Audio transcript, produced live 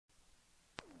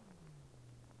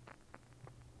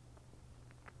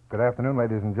Good afternoon,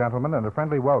 ladies and gentlemen, and a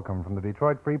friendly welcome from the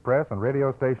Detroit Free Press and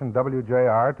radio station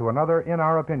WJR to another In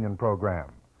Our Opinion program.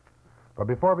 But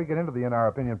before we get into the In Our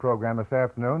Opinion program this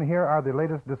afternoon, here are the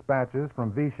latest dispatches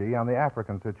from Vichy on the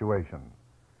African situation.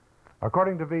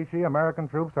 According to Vichy, American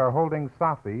troops are holding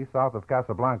Safi, south of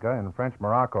Casablanca in French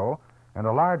Morocco, and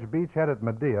a large beachhead at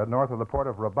Medea, north of the port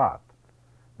of Rabat.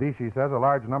 Vichy says a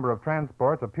large number of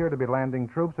transports appear to be landing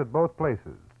troops at both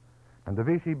places. And the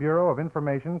Vichy Bureau of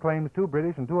Information claims 2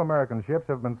 British and 2 American ships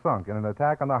have been sunk in an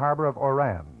attack on the harbor of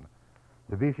Oran.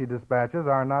 The Vichy dispatches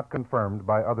are not confirmed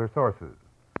by other sources.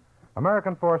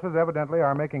 American forces evidently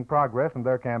are making progress in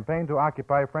their campaign to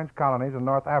occupy French colonies in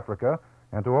North Africa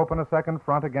and to open a second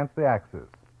front against the Axis.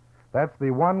 That's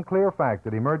the one clear fact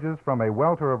that emerges from a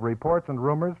welter of reports and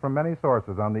rumors from many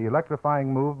sources on the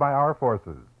electrifying move by our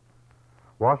forces.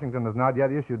 Washington has not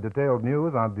yet issued detailed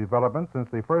news on developments since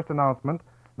the first announcement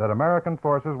that American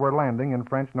forces were landing in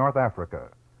French North Africa.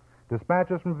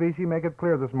 Dispatches from Vichy make it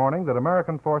clear this morning that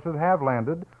American forces have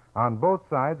landed on both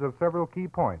sides of several key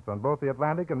points on both the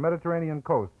Atlantic and Mediterranean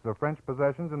coasts of French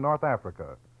possessions in North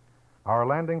Africa. Our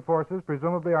landing forces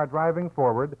presumably are driving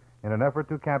forward in an effort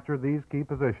to capture these key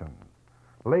positions.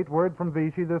 Late word from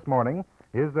Vichy this morning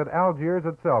is that Algiers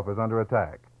itself is under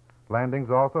attack. Landings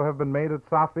also have been made at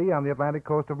Safi on the Atlantic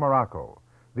coast of Morocco.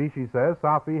 Vichy says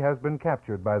Safi has been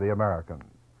captured by the Americans.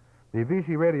 The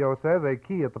Vichy radio says a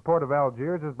quay at the port of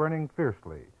Algiers is burning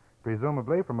fiercely,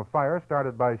 presumably from a fire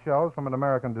started by shells from an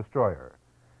American destroyer.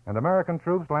 And American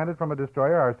troops landed from a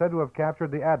destroyer are said to have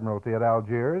captured the Admiralty at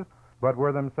Algiers, but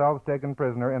were themselves taken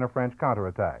prisoner in a French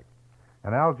counterattack.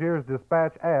 An Algiers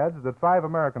dispatch adds that 5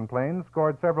 American planes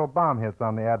scored several bomb hits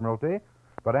on the Admiralty,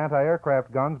 but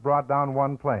anti-aircraft guns brought down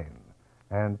 1 plane.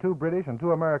 And 2 British and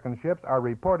 2 American ships are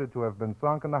reported to have been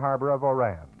sunk in the harbor of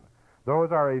Oran.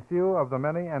 Those are a few of the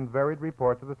many and varied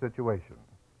reports of the situation.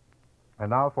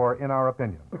 And now for In Our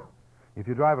Opinion. If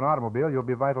you drive an automobile, you'll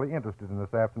be vitally interested in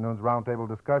this afternoon's roundtable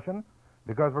discussion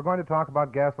because we're going to talk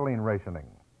about gasoline rationing.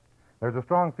 There's a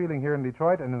strong feeling here in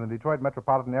Detroit and in the Detroit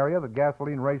metropolitan area that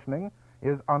gasoline rationing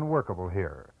is unworkable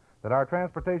here, that our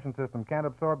transportation system can't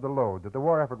absorb the load, that the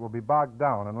war effort will be bogged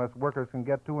down unless workers can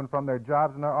get to and from their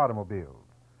jobs in their automobiles.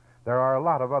 There are a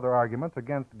lot of other arguments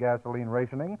against gasoline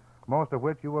rationing, most of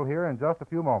which you will hear in just a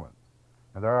few moments.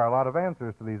 And there are a lot of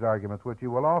answers to these arguments, which you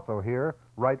will also hear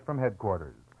right from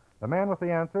headquarters. The man with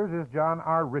the answers is John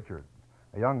R. Richards,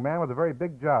 a young man with a very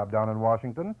big job down in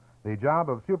Washington, the job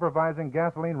of supervising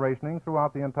gasoline rationing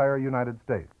throughout the entire United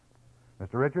States.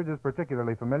 Mr. Richards is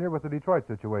particularly familiar with the Detroit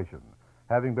situation,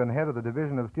 having been head of the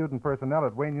Division of Student Personnel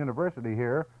at Wayne University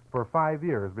here for 5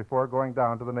 years before going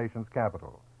down to the nation's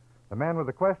capital. The man with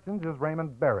the questions is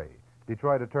Raymond Berry,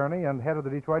 Detroit attorney and head of the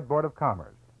Detroit Board of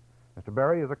Commerce. Mr.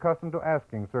 Berry is accustomed to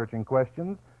asking searching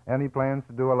questions, and he plans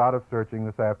to do a lot of searching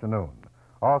this afternoon.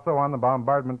 Also on the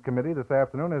Bombardment Committee this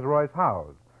afternoon is Royce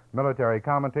Howes, military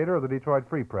commentator of the Detroit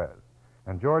Free Press.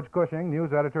 And George Cushing,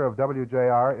 news editor of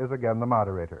WJR, is again the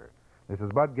moderator. This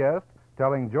is Bud Guest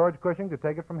telling George Cushing to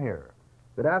take it from here.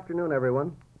 Good afternoon,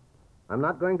 everyone. I'm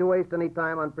not going to waste any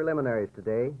time on preliminaries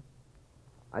today.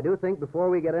 I do think before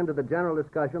we get into the general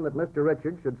discussion that Mr.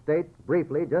 Richards should state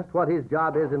briefly just what his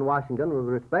job is in Washington with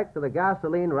respect to the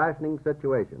gasoline rationing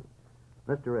situation.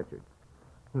 Mr. Richards.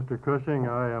 Mr. Cushing,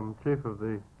 I am chief of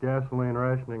the gasoline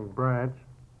rationing branch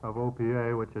of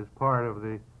OPA, which is part of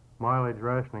the mileage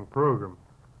rationing program.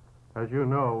 As you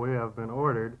know, we have been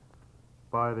ordered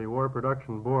by the War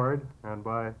Production Board and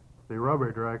by the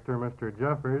rubber director, Mr.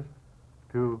 Jeffers,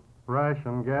 to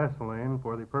ration gasoline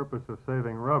for the purpose of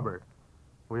saving rubber.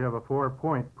 We have a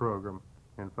 4-point program,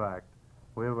 in fact.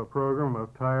 We have a program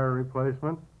of tire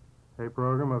replacement, a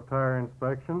program of tire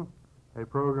inspection, a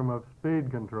program of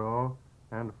speed control,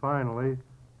 and finally,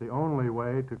 the only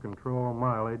way to control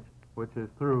mileage, which is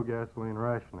through gasoline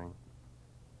rationing.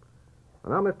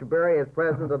 Well, now, Mr. Berry, as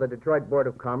president of the Detroit Board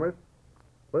of Commerce,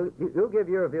 will you give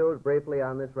your views briefly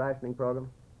on this rationing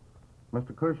program?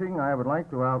 Mr. Cushing, I would like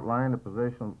to outline the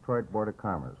position of the Detroit Board of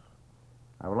Commerce.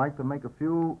 I would like to make a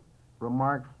few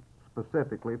remarks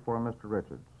specifically for Mr.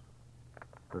 Richards.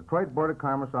 The Detroit Board of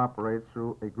Commerce operates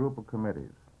through a group of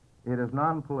committees. It is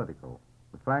non-political.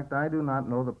 In fact, I do not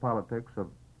know the politics of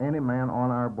any man on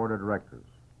our board of directors.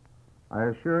 I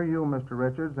assure you, Mr.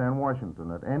 Richards and Washington,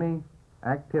 that any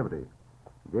activity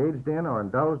engaged in or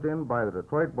indulged in by the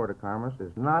Detroit Board of Commerce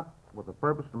is not with the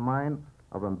purpose in mind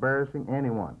of embarrassing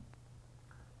anyone.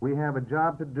 We have a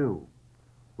job to do.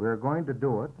 We are going to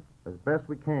do it as best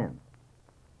we can.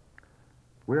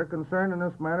 We are concerned in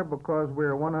this matter because we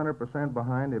are 100%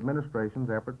 behind the administration's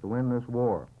effort to win this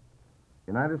war.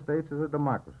 The United States is a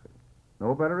democracy.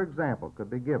 No better example could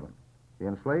be given. the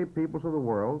enslaved peoples of the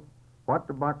world what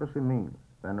democracy means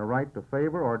than the right to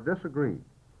favor or disagree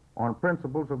on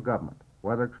principles of government,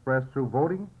 whether expressed through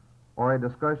voting or a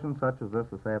discussion such as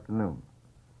this afternoon,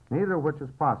 neither of which is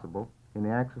possible in the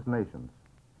Axis nations.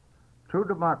 True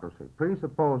democracy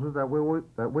presupposes that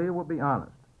we will be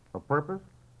honest, of purpose,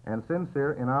 and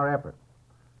sincere in our effort.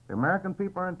 The American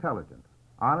people are intelligent,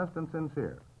 honest, and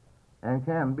sincere, and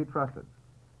can be trusted.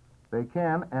 They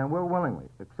can and will willingly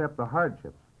accept the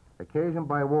hardships occasioned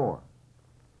by war.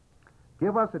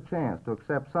 Give us a chance to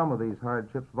accept some of these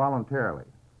hardships voluntarily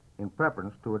in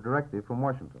preference to a directive from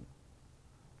Washington.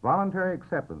 Voluntary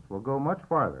acceptance will go much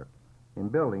farther in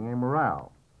building a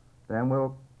morale than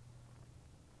will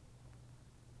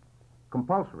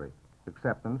compulsory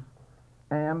acceptance,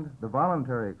 and the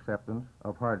voluntary acceptance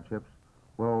of hardships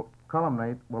will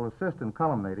assist in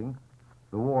culminating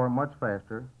the war much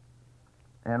faster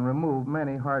and remove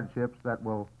many hardships that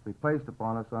will be placed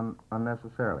upon us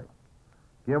unnecessarily.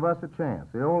 Give us a chance.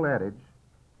 The old adage,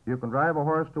 you can drive a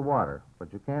horse to water,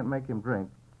 but you can't make him drink,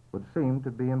 would seem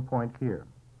to be in point here.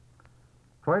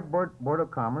 Detroit Board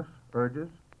of Commerce urges,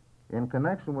 in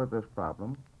connection with this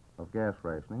problem of gas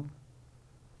rationing,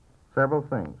 several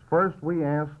things. First, we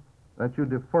ask that you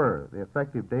defer the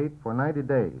effective date for 90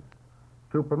 days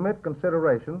to permit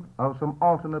consideration of some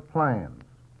alternate plans.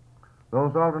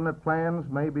 Those alternate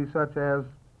plans may be such as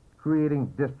creating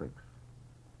districts,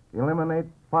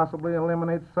 possibly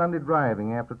eliminate Sunday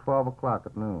driving after 12 o'clock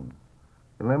at noon,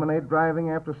 eliminate driving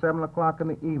after 7 o'clock in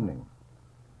the evening,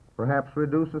 perhaps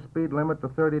reduce the speed limit to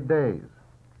 30 days.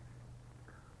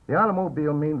 The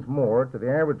automobile means more to the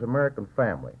average American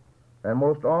family than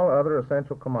most all other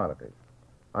essential commodities.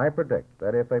 I predict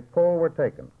that if a poll were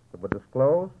taken that would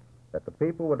disclose that the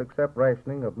people would accept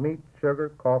rationing of meat, sugar,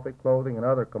 coffee, clothing, and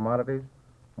other commodities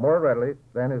more readily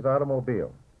than his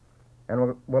automobile,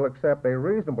 and will accept a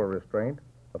reasonable restraint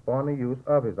upon the use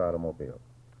of his automobile.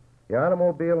 The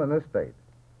automobile in this state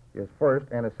is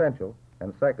first an essential,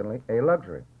 and secondly, a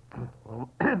luxury. Well,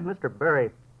 Mr. Berry,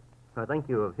 I think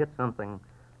you have hit something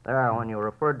there when you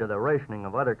referred to the rationing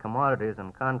of other commodities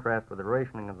in contrast with the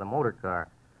rationing of the motor car.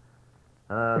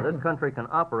 This country can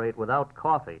operate without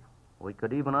coffee. We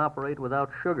could even operate without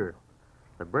sugar.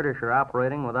 The British are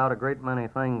operating without a great many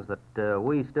things that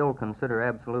we still consider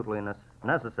absolutely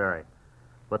necessary.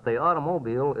 But the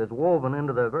automobile is woven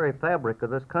into the very fabric of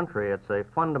this country. It's a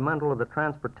fundamental of the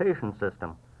transportation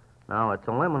system. Now, its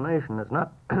elimination is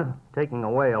not taking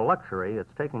away a luxury.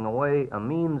 It's taking away a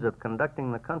means of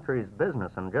conducting the country's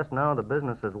business. And just now the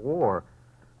business is war.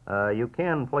 You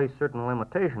can place certain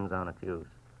limitations on its use.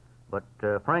 But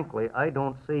frankly, I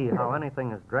don't see how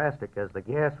anything as drastic as the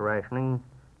gas rationing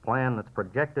plan that's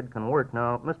projected can work.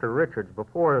 Now, Mr. Richards,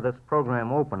 before this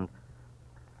program opened,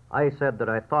 I said that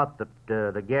I thought that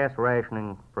the gas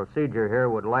rationing procedure here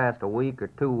would last a week or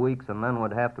 2 weeks and then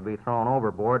would have to be thrown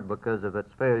overboard because of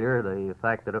its failure, the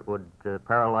fact that it would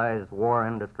paralyze war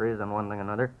industries and one thing or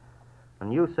another.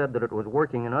 And you said that it was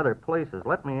working in other places.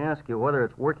 Let me ask you whether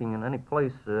it's working in any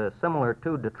place similar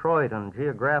to Detroit in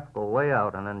geographical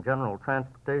layout and in general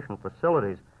transportation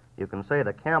facilities. You can say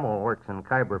the Camel works in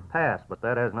Khyber Pass, but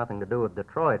that has nothing to do with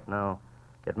Detroit. Now,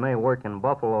 it may work in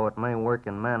Buffalo, it may work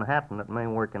in Manhattan, it may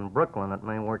work in Brooklyn, it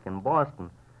may work in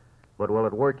Boston. But will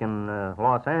it work in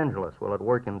Los Angeles? Will it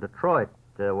work in Detroit?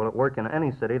 Will it work in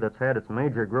any city that's had its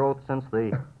major growth since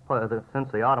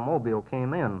the automobile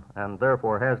came in and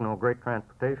therefore has no great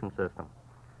transportation system?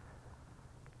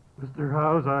 Mr.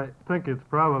 Howes, I think it's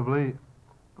probably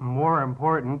more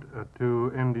important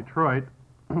in Detroit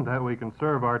that we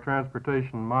conserve our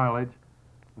transportation mileage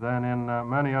than in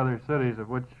many other cities of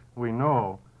which we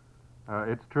know.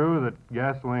 It's true that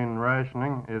gasoline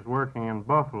rationing is working in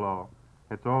Buffalo.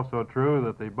 It's also true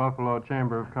that the Buffalo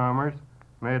Chamber of Commerce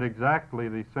made exactly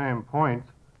the same points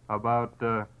about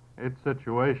its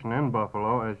situation in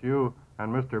Buffalo as you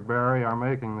and Mr. Berry are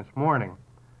making this morning.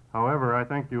 However, I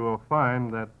think you will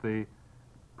find that the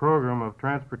program of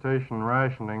transportation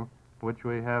rationing, which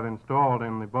we have installed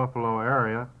in the Buffalo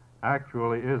area,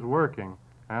 actually is working,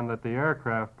 and that the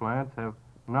aircraft plants have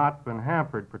not been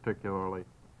hampered particularly.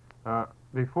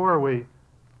 Before we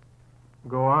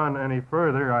go on any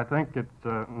further, I think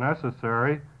it's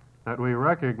necessary that we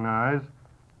recognize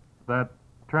that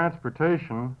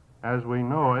transportation as we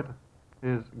know it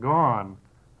is gone,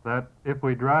 that if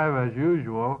we drive as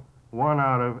usual, 1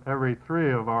 out of every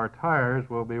 3 of our tires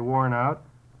will be worn out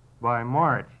by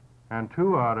March, and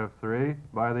 2 out of 3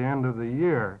 by the end of the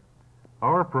year.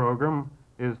 Our program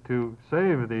is to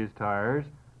save these tires,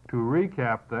 to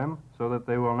recap them so that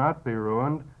they will not be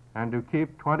ruined, and to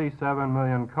keep 27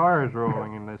 million cars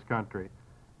rolling in this country.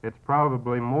 It's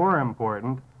probably more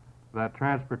important that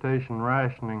transportation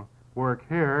rationing work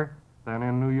here than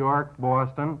in New York,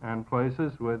 Boston, and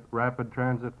places with rapid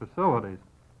transit facilities.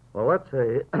 Well, that's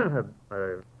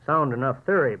a sound enough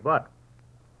theory, but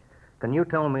can you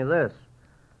tell me this?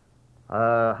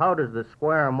 How does the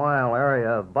square mile area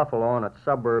of Buffalo and its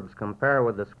suburbs compare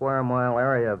with the square mile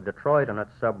area of Detroit and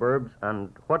its suburbs, and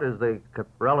what is the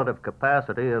relative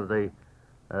capacity of the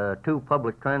two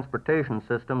public transportation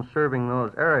systems serving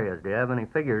those areas? Do you have any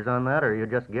figures on that, or are you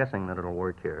just guessing that it'll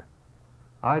work here?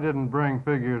 I didn't bring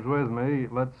figures with me.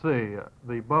 Let's see.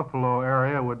 The Buffalo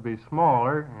area would be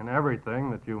smaller in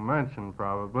everything that you mentioned,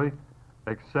 probably,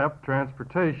 except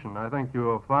transportation. I think you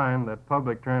will find that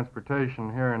public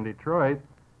transportation here in Detroit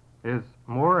is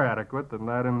more adequate than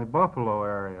that in the Buffalo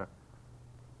area.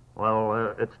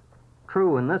 Well, it's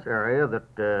true in this area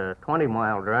that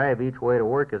 20-mile drive each way to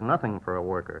work is nothing for a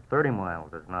worker. 30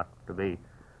 miles is not to be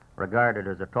regarded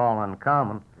as at all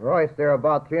uncommon. Royce, there are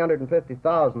about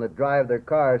 350,000 that drive their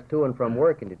cars to and from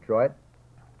work in Detroit,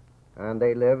 and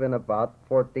they live in about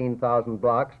 14,000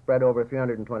 blocks spread over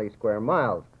 320 square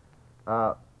miles.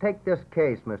 Take this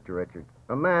case, Mr. Richards.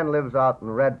 A man lives out in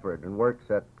Redford and works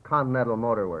at Continental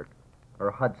Motor Works, or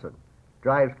Hudson,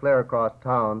 drives clear across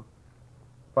town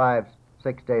 5-6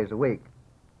 days a week.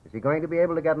 Is he going to be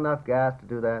able to get enough gas to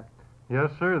do that? Yes,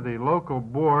 sir. The local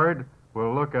board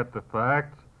will look at the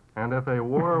facts, and if a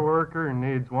war worker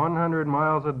needs 100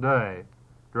 miles a day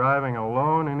driving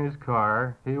alone in his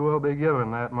car, he will be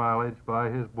given that mileage by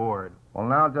his board. Well,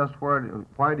 now, just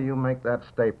why do you make that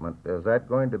statement? Is that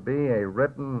going to be a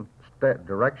written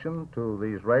direction to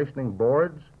these rationing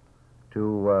boards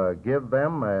to give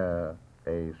them a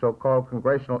so-called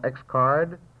congressional X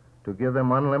card to give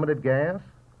them unlimited gas?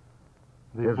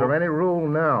 Is there any rule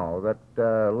now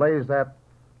that lays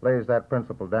that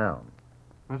principle down?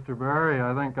 Mr. Berry,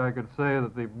 I think I could say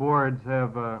that the boards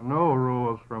have no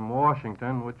rules from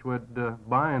Washington which would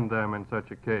bind them in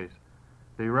such a case.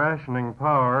 The rationing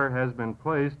power has been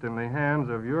placed in the hands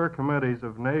of your committees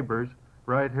of neighbors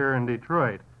right here in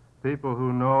Detroit, people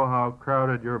who know how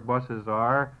crowded your buses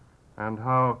are and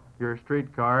how your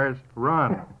streetcars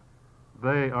run.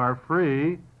 They are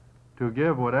free to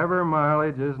give whatever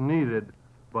mileage is needed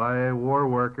by a war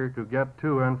worker to get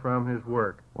to and from his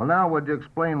work. Well, now, would you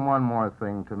explain one more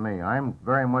thing to me? I'm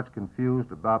very much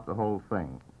confused about the whole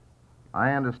thing.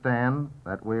 I understand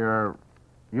that we are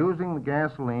using the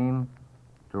gasoline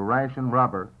to ration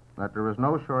rubber, that there is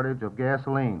no shortage of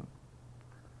gasoline.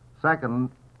 Second,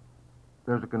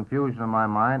 there's a confusion in my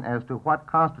mind as to what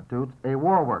constitutes a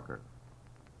war worker.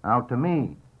 Now, to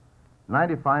me,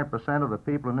 95% of the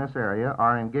people in this area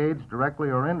are engaged directly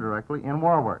or indirectly in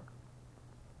war work.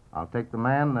 I'll take the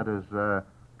man that is the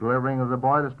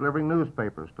boy that's delivering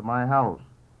newspapers to my house.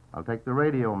 I'll take the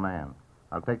radio man.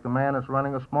 I'll take the man that's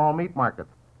running a small meat market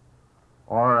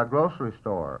or a grocery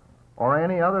store or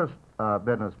any other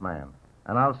businessman.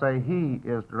 And I'll say he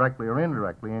is directly or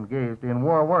indirectly engaged in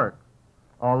war work,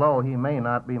 although he may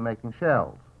not be making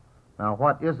shells. Now,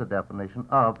 what is the definition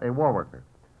of a war worker?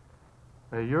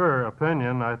 Your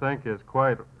opinion, I think, is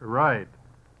quite right.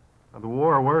 The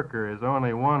war worker is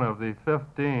only one of the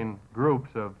 15 groups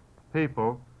of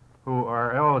people who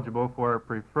are eligible for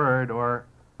preferred or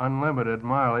unlimited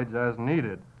mileage as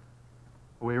needed.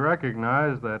 We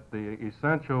recognize that the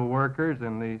essential workers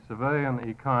in the civilian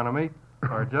economy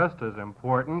are just as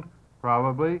important,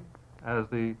 probably, as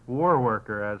the war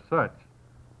worker as such.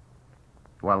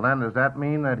 Well, then, does that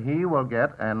mean that he will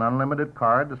get an unlimited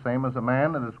card, the same as a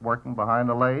man that is working behind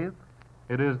a lathe?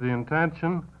 It is the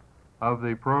intention of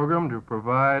the program to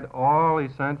provide all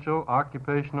essential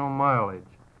occupational mileage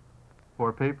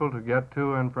for people to get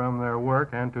to and from their work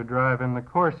and to drive in the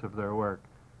course of their work.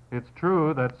 It's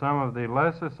true that some of the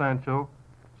less essential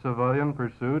civilian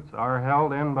pursuits are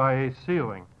held in by a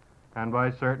ceiling and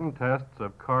by certain tests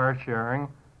of car sharing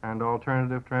and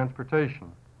alternative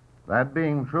transportation. That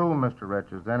being true, Mr.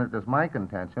 Richards, then it is my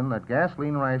contention that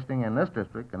gasoline rationing in this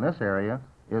district, in this area,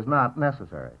 is not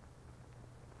necessary.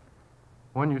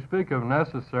 When you speak of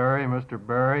necessary, Mr.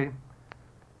 Berry,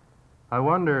 I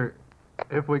wonder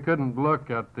if we couldn't look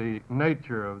at the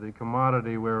nature of the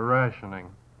commodity we're rationing.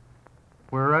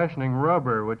 We're rationing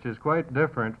rubber, which is quite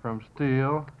different from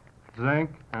steel, zinc,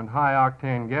 and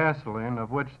high-octane gasoline,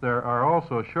 of which there are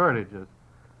also shortages.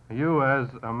 You, as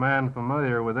a man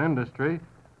familiar with industry,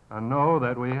 know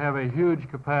that we have a huge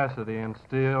capacity in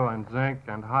steel and zinc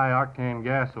and high-octane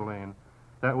gasoline,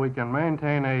 that we can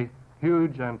maintain a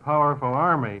huge and powerful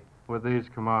army with these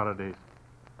commodities,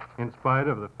 in spite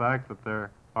of the fact that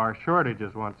there are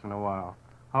shortages once in a while.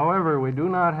 However, we do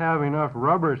not have enough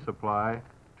rubber supply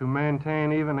to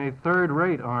maintain even a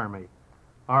third-rate army.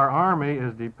 Our Army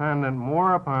is dependent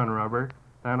more upon rubber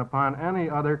than upon any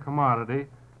other commodity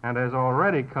and has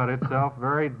already cut itself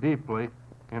very deeply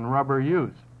in rubber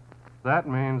use. That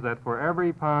means that for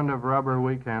every pound of rubber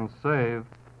we can save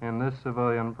in this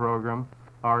civilian program,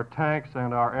 our tanks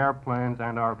and our airplanes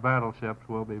and our battleships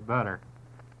will be better.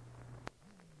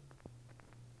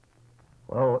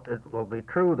 Well, it will be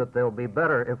true that they'll be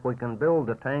better if we can build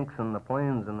the tanks and the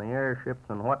planes and the airships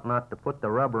and whatnot to put the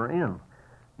rubber in.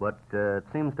 But it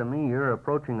seems to me you're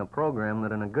approaching a program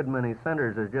that in a good many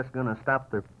centers is just going to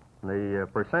stop the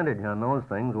percentage on those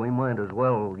things. We might as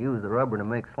well use the rubber to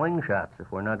make slingshots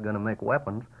if we're not going to make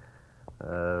weapons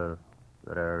that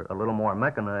are a little more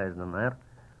mechanized than that.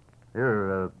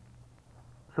 Here,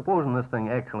 supposing this thing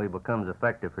actually becomes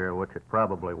effective here, which it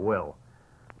probably will,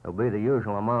 there'll be the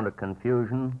usual amount of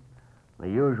confusion, the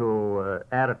usual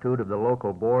attitude of the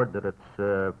local board that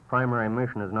its primary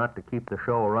mission is not to keep the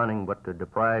show running but to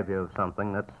deprive you of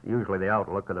something. That's usually the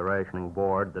outlook of the rationing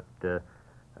board, that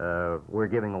we're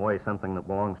giving away something that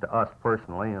belongs to us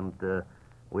personally, and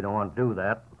we don't want to do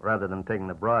that, rather than taking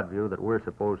the broad view that we're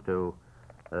supposed to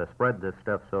spread this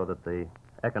stuff so that the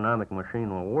economic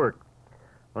machine will work.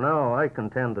 Well, now, I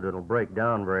contend that it'll break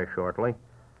down very shortly,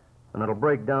 and it'll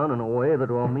break down in a way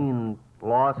that will mean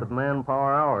loss of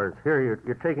manpower hours. Here,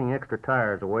 you're taking extra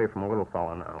tires away from a little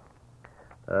fellow now.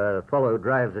 A fellow who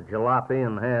drives a jalopy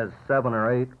and has 7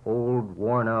 or 8 old,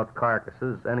 worn-out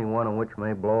carcasses, any one of which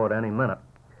may blow at any minute.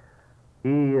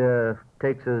 He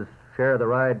takes his share of the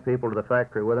ride people to the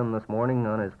factory with him this morning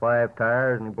on his 5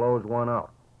 tires, and he blows one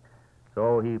out.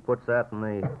 So he puts that in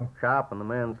the shop, and the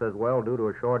man says, well, due to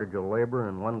a shortage of labor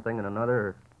and one thing and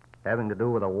another having to do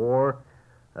with a war,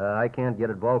 I can't get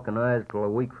it vulcanized till a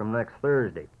week from next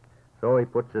Thursday. So he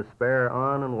puts his spare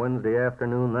on, and Wednesday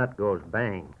afternoon that goes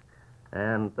bang.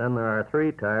 And then there are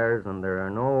 3 tires, and there are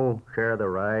no share of the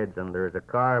rides, and there's a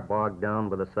car bogged down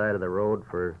by the side of the road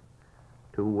for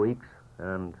 2 weeks.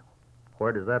 And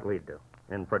where does that lead to,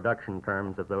 in production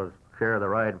terms, if those share of the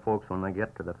ride folks when they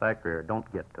get to the factory or don't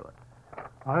get to it?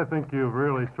 I think you've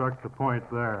really struck the point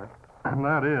there, and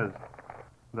that is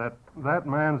that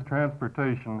man's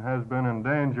transportation has been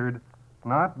endangered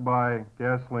not by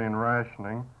gasoline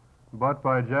rationing, but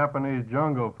by Japanese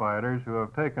jungle fighters who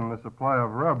have taken the supply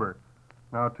of rubber.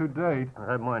 Now, to date...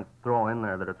 I might throw in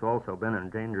there that it's also been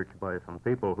endangered by some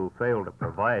people who failed to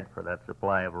provide for that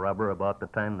supply of rubber about the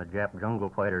time the Jap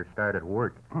jungle fighters started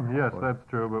work. Yes, that's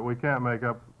true, but we can't make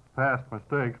up past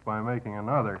mistakes by making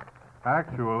another.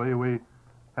 Actually, we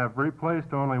have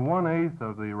replaced only 1/8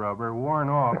 of the rubber worn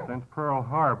off since Pearl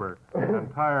Harbor,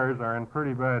 and tires are in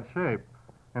pretty bad shape.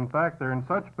 In fact, they're in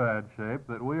such bad shape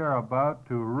that we are about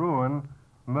to ruin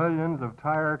millions of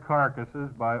tire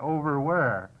carcasses by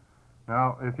overwear.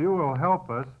 Now, if you will help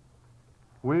us,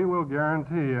 we will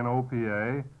guarantee an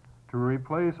OPA to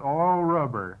replace all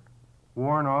rubber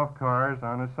worn off cars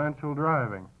on essential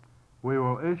driving. We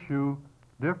will issue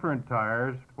different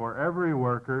tires for every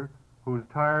worker whose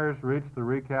tires reach the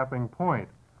recapping point.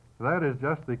 That is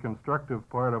just the constructive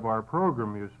part of our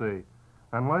program, you see.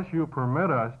 Unless you permit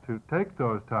us to take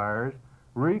those tires,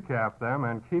 recap them,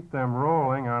 and keep them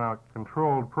rolling on a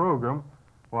controlled program,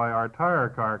 why, our tire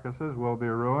carcasses will be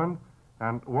ruined,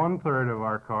 and 1/3 of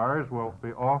our cars will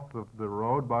be off of the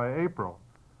road by April.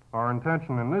 Our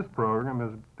intention in this program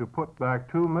is to put back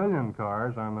 2 million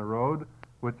cars on the road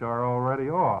which are already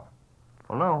off.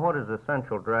 Well, now, what is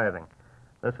essential driving?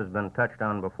 This has been touched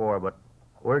on before, but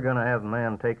we're going to have a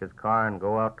man take his car and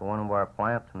go out to one of our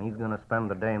plants, and he's going to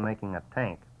spend the day making a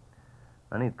tank.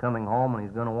 Then he's coming home, and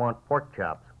he's going to want pork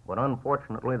chops. But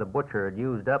unfortunately, the butcher had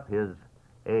used up his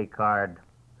A-card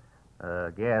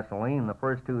gasoline the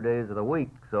first 2 days of the week,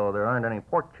 so there aren't any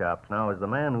pork chops. Now, is the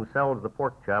man who sells the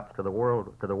pork chops to the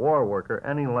war worker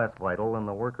any less vital than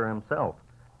the worker himself?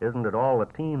 Isn't it all a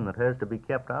team that has to be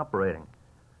kept operating?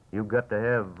 You've got to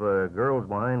have girls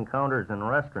behind counters in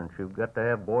restaurants. You've got to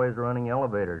have boys running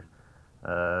elevators.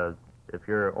 If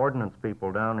your ordnance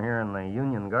people down here in the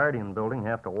Union Guardian building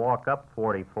have to walk up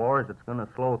 40 floors, it's going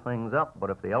to slow things up. But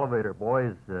if the elevator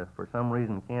boys, for some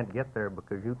reason, can't get there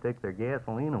because you take their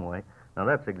gasoline away, now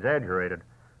that's exaggerated,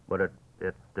 but it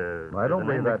I don't is an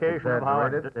believe that's indication of how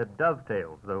exaggerated. it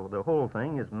dovetails. The whole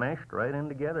thing is meshed right in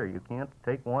together. You can't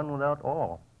take one without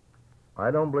all. I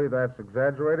don't believe that's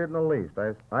exaggerated in the least.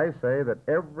 I say that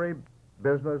every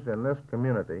business in this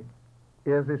community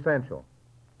is essential.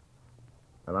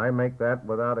 And I make that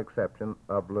without exception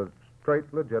of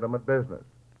straight legitimate business.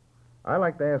 I'd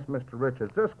like to ask Mr.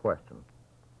 Richards this question.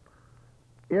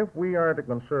 If we are to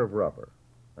conserve rubber,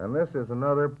 and this is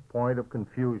another point of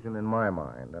confusion in my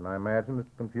mind, and I imagine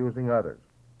it's confusing others,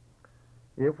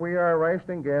 If we are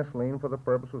rationing gasoline for the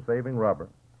purpose of saving rubber,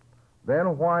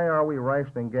 then why are we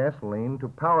rationing gasoline to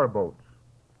power boats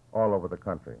all over the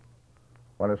country?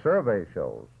 When a survey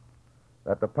shows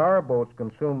that the power boats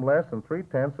consume less than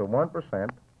 0.3%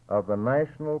 of the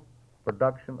national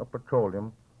production of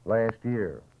petroleum last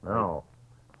year. Now,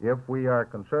 if we are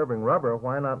conserving rubber,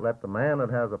 why not let the man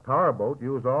that has a power boat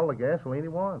use all the gasoline he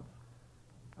wants?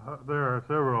 There are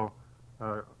several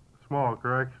small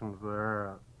corrections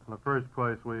there. In the first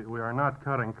place, we are not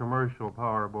cutting commercial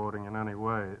power boating in any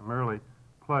way, merely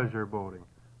pleasure boating.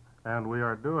 And we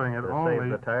are doing it only... Save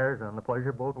the tires on the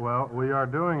pleasure boat? Well, we are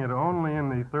doing it only in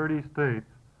the 30 states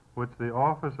which the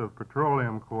Office of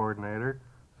Petroleum Coordinator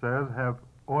says have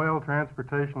oil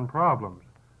transportation problems.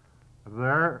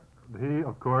 There, he,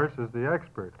 of course, is the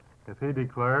expert. If he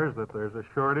declares that there's a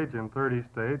shortage in 30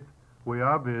 states, we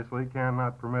obviously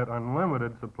cannot permit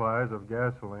unlimited supplies of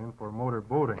gasoline for motor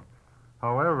boating.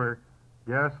 However,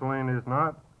 gasoline is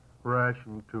not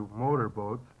rationed to motor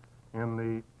boats in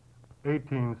the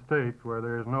 18 states where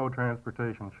there is no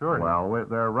transportation shortage. Well,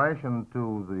 they're rationed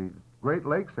to the Great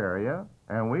Lakes area,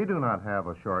 and we do not have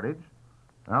a shortage.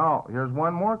 Now, here's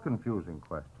one more confusing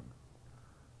question.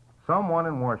 Someone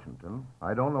in Washington,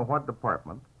 I don't know what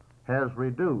department, has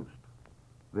reduced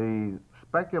the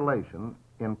speculation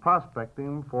in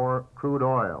prospecting for crude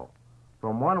oil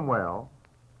from one well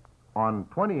on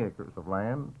 20 acres of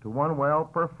land to one well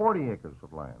per 40 acres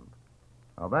of land.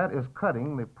 Now, that is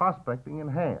cutting the prospecting in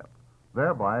half,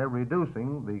 thereby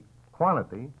reducing the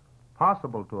quantity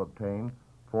possible to obtain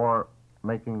for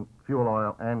making fuel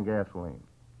oil and gasoline.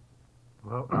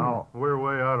 Well, now, we're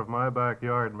way out of my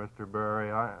backyard, Mr.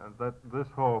 Berry. This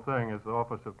whole thing is the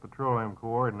Office of Petroleum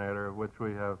Coordinator, of which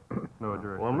we have no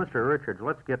jurisdiction. Well, Mr. Richards,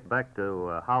 let's get back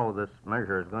to how this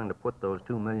measure is going to put those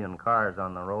 2 million cars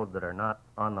on the road that are not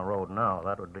on the road now.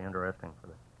 That would be interesting for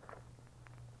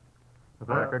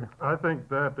the record. I think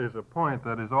that is a point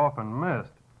that is often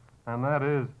missed, and that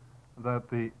is that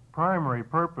the primary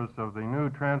purpose of the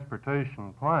new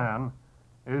transportation plan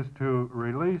is to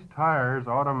release tires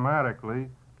automatically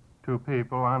to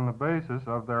people on the basis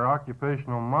of their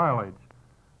occupational mileage.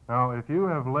 Now, if you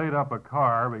have laid up a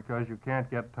car because you can't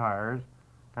get tires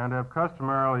and have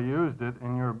customarily used it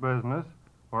in your business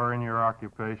or in your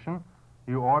occupation,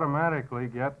 you automatically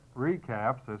get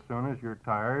recaps as soon as your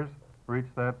tires reach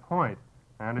that point.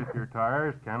 And if your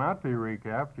tires cannot be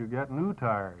recapped, you get new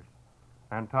tires.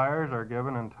 And tires are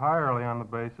given entirely on the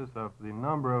basis of the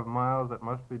number of miles that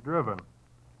must be driven.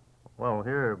 Well,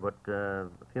 here, but a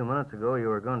few minutes ago you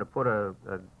were going to put a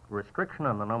restriction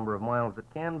on the number of miles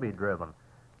that can be driven.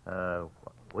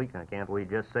 Can't we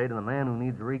just say to the man who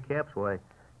needs recaps, why,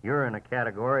 you're in a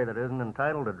category that isn't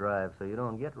entitled to drive, so you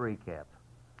don't get recaps.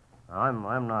 I'm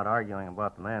not arguing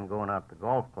about the man going out to the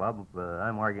golf club.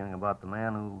 I'm arguing about the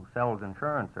man who sells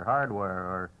insurance or hardware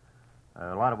or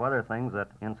a lot of other things that,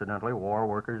 incidentally, war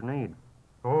workers need.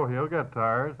 Oh, he'll get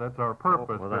tires. That's our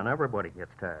purpose. Well, then everybody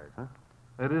gets tires, huh?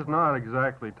 It is not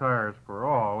exactly tires for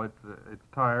all. It's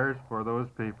tires for those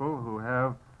people who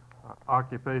have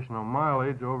occupational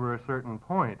mileage over a certain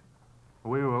point.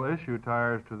 We will issue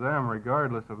tires to them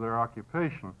regardless of their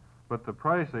occupation, but the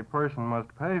price a person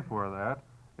must pay for that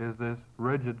is this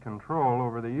rigid control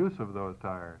over the use of those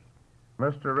tires.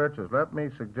 Mr. Richards, let me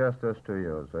suggest this to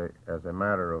you as a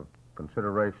matter of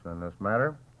consideration in this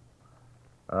matter.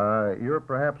 You're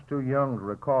perhaps too young to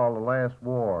recall the last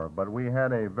war, but we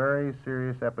had a very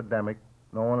serious epidemic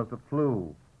known as the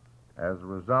flu as a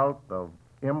result of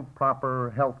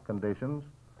improper health conditions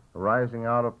arising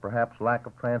out of perhaps lack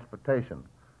of transportation.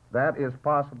 That is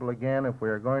possible again if we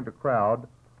are going to crowd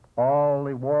all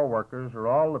the war workers or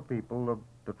all the people of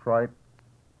Detroit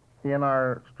in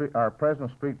our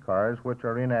present streetcars, which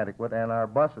are inadequate, and our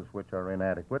buses, which are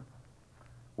inadequate.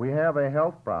 We have a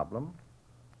health problem.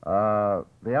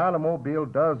 The automobile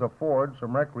does afford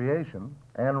some recreation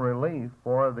and relief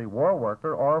for the war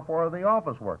worker or for the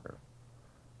office worker.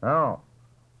 Now,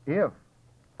 if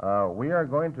we are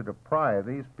going to deprive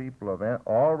these people of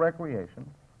all recreation,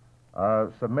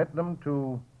 submit them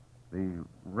to the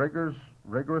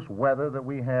rigorous weather that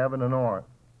we have in the north,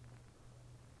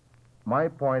 my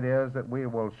point is that we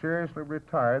will seriously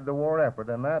retard the war effort,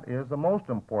 and that is the most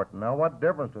important. Now, what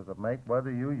difference does it make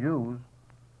whether you use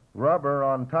rubber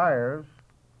on tires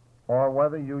or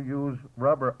whether you use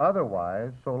rubber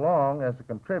otherwise, so long as it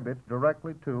contributes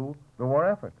directly to the war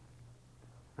effort?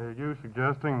 Are you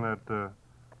suggesting that the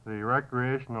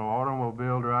recreational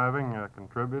automobile driving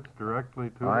contributes directly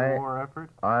to the war effort?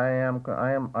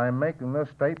 I'm making this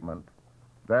statement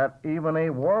that even a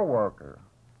war worker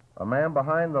A man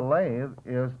behind the lathe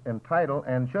is entitled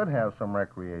and should have some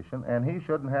recreation, and he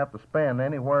shouldn't have to spend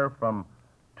anywhere from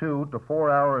 2 to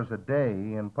 4 hours a day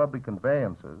in public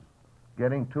conveyances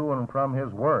getting to and from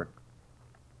his work.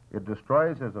 It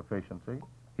destroys his efficiency.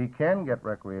 He can get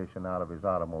recreation out of his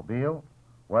automobile,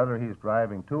 whether he's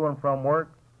driving to and from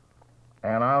work.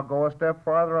 And I'll go a step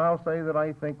farther. I'll say that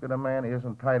I think that a man is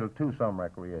entitled to some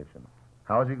recreation.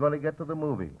 How is he going to get to the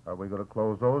movie? Are we going to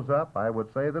close those up? I would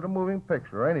say that a moving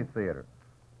picture or any theater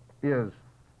is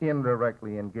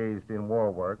indirectly engaged in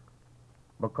war work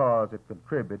because it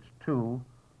contributes to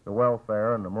the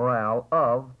welfare and the morale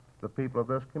of the people of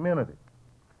this community.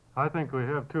 I think we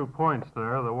have 2 points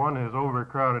there. The one is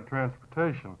overcrowded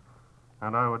transportation.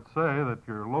 And I would say that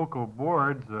your local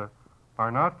boards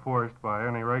are not forced by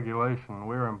any regulation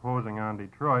we're imposing on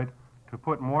Detroit to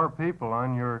put more people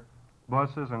on your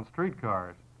buses and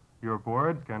streetcars. Your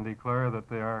boards can declare that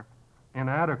they are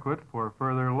inadequate for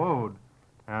further load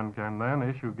and can then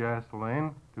issue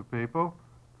gasoline to people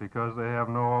because they have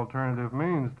no alternative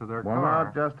means to their car. Well,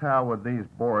 now, just how would these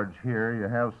boards here, you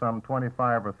have some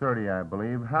 25 or 30, I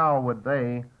believe, how would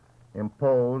they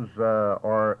impose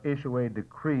or issue a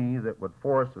decree that would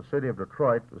force the city of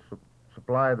Detroit to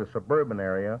supply the suburban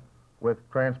area with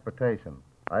transportation?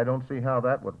 I don't see how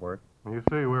that would work. You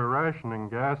see, we're rationing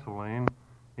gasoline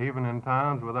even in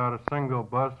towns without a single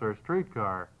bus or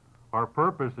streetcar. Our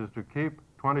purpose is to keep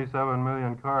 27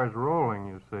 million cars rolling,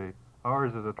 you see.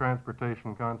 Ours is a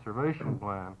transportation conservation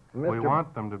plan. We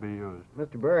want them to be used.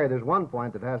 Mr. Berry, there's one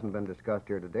point that hasn't been discussed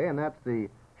here today, and that's the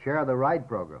Share the Ride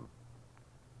program.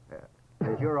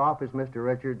 Does your office, Mr.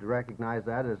 Richards, recognize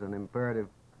that as an imperative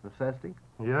necessity?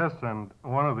 Yes, and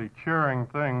one of the cheering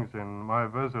things in my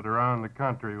visit around the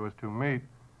country was to meet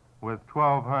with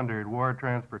 1,200 war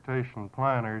transportation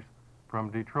planners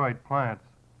from Detroit plants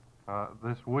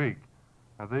this week.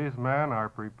 Now, these men are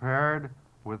prepared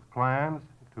with plans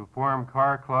to form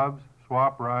car clubs,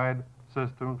 swap ride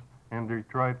systems in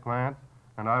Detroit plants,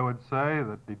 and I would say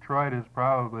that Detroit is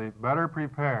probably better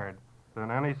prepared than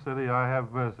any city I have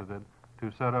visited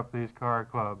to set up these car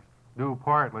clubs, due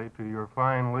partly to your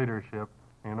fine leadership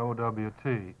in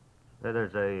OWT.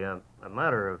 There's a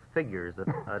matter of figures that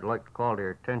I'd like to call to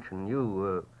your attention.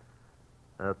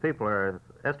 People are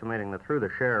estimating that through the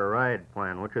Share a Ride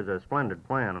plan, which is a splendid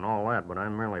plan and all that, but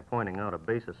I'm merely pointing out a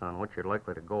basis on which you're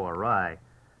likely to go awry.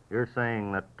 You're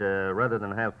saying that rather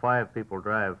than have 5 people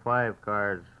drive 5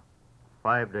 cars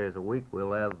 5 days a week,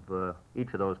 we'll have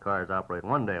each of those cars operate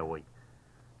 1 day a week.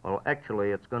 Well, actually,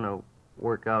 it's going to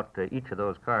work out to each of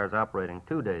those cars operating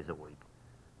 2 days a week.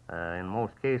 In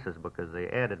most cases, because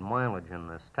the added mileage in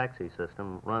this taxi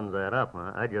system runs that up.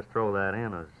 I just throw that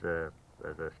in as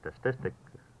a statistic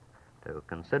to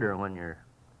consider when you're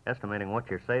estimating what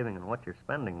you're saving and what you're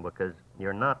spending, because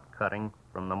you're not cutting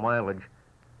from the mileage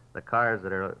the cars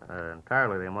that are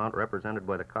entirely the amount represented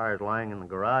by the cars lying in the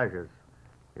garages.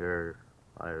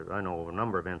 I know of a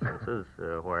number of instances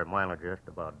where mileage just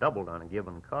about doubled on a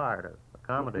given car to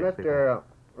accommodate people. Mr.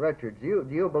 Richards, do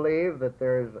you believe that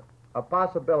there's a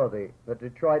possibility that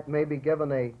Detroit may be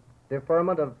given a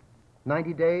deferment of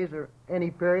 90 days or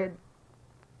any period?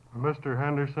 Mr.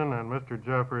 Henderson and Mr.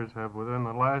 Jeffers have within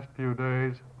the last few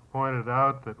days pointed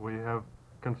out that we have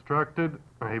constructed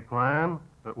a plan,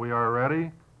 that we are ready,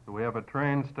 that we have a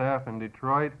trained staff in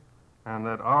Detroit, and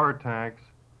that our tanks,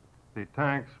 the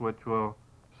tanks which will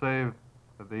save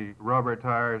the rubber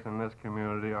tires in this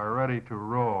community, are ready to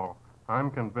roll.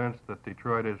 I'm convinced that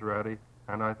Detroit is ready,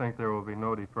 and I think there will be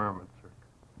no deferment, sir.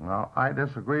 Well, I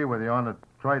disagree with you on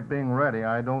Detroit being ready.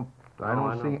 I don't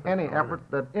see any effort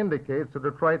that indicates that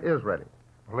Detroit is ready.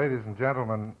 Well, ladies and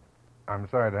gentlemen, I'm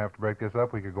sorry to have to break this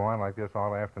up. We could go on like this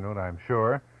all afternoon, I'm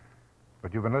sure.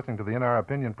 But you've been listening to the In Our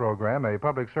Opinion program, a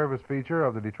public service feature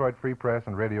of the Detroit Free Press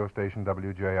and radio station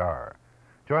WJR.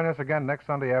 Join us again next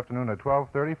Sunday afternoon at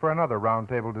 12:30 for another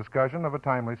roundtable discussion of a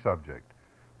timely subject.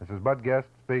 This is Bud Guest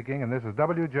speaking, and this is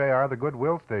WJR, the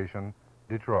Goodwill Station,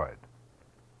 Detroit.